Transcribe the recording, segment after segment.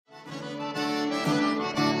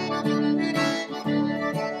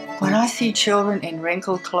when I see children in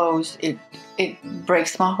wrinkled clothes, it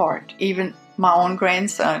breaks my heart, even my own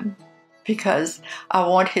grandson, because I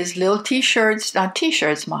want his little t-shirts, not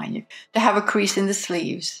t-shirts, mind you, to have a crease in the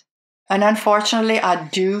sleeves. And unfortunately, I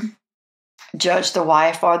do judge the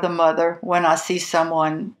wife or the mother when I see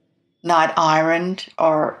someone not ironed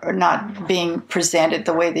or not being presented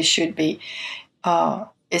the way they should be,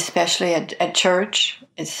 especially at church.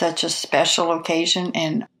 It's such a special occasion.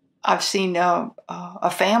 And I've seen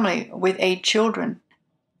a family with 8 children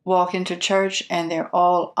walk into church and they're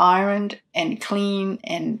all ironed and clean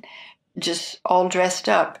and just all dressed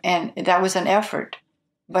up. And that was an effort.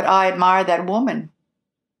 But I admire that woman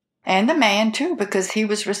and the man too, because he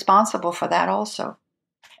was responsible for that also.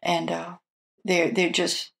 And they're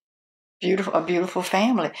just beautiful, a beautiful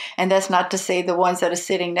family. And that's not to say the ones that are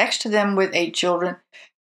sitting next to them with 8 children,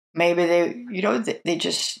 maybe they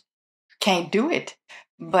just can't do it.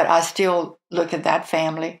 But I still look at that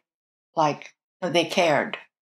family like they cared.